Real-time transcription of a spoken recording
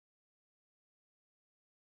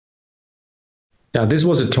Yeah, this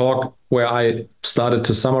was a talk where I started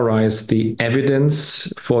to summarize the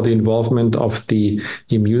evidence for the involvement of the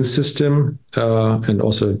immune system and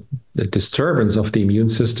also the disturbance of the immune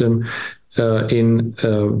system in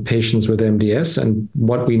patients with MDS. And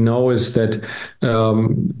what we know is that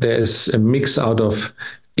there is a mix out of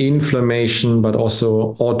inflammation, but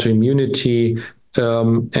also autoimmunity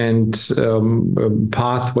and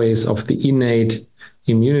pathways of the innate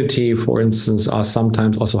immunity, for instance, are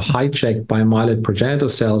sometimes also hijacked by myeloid progenitor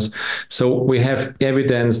cells. So we have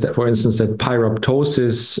evidence that, for instance, that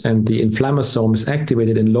pyroptosis and the inflammasome is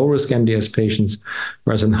activated in low-risk MDS patients,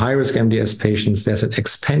 whereas in high-risk MDS patients, there's an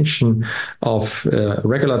expansion of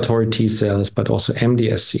regulatory T cells, but also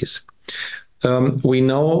MDSCs. We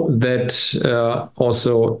know that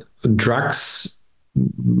also drugs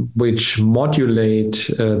which modulate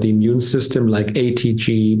the immune system, like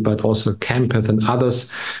ATG, but also Campath and others,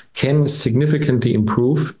 can significantly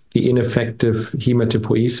improve the ineffective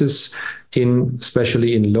hematopoiesis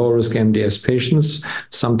especially in low-risk MDS patients,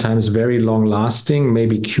 sometimes very long-lasting,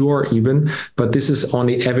 maybe cure even, but this is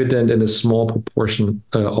only evident in a small proportion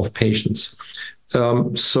of patients.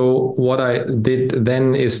 So what I did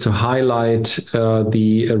then is to highlight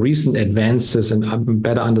the recent advances and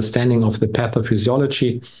better understanding of the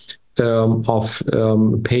pathophysiology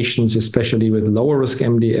of patients, especially with lower risk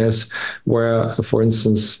MDS, where, for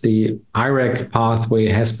instance, the IRAK pathway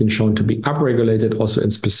has been shown to be upregulated also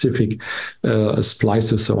in specific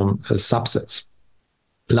spliceosome subsets.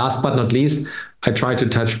 Last but not least, I try to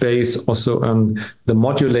touch base also on the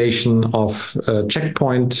modulation of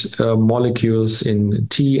checkpoint molecules in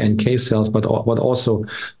T and K cells, but also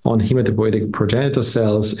on hematopoietic progenitor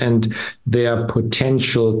cells and their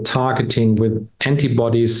potential targeting with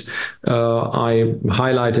antibodies. I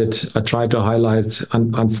tried to highlight,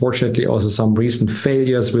 unfortunately, also some recent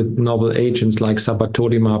failures with novel agents like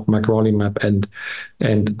sabatolimab, magrolimab,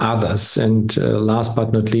 and others. And last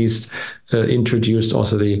but not least, introduced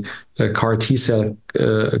also the CAR T cell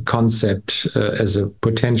concept as a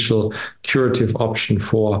potential curative option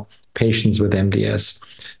for patients with MDS.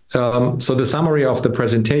 So the summary of the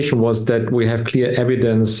presentation was that we have clear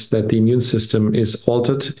evidence that the immune system is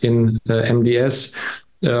altered in MDS,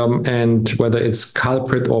 and whether it's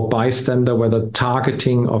culprit or bystander, whether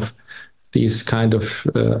targeting of these kind of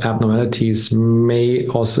abnormalities may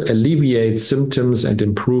also alleviate symptoms and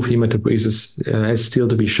improve hematopoiesis has still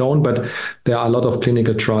to be shown, but there are a lot of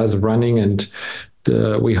clinical trials running, and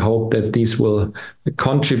we hope that these will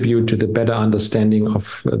contribute to the better understanding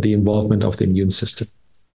of the involvement of the immune system.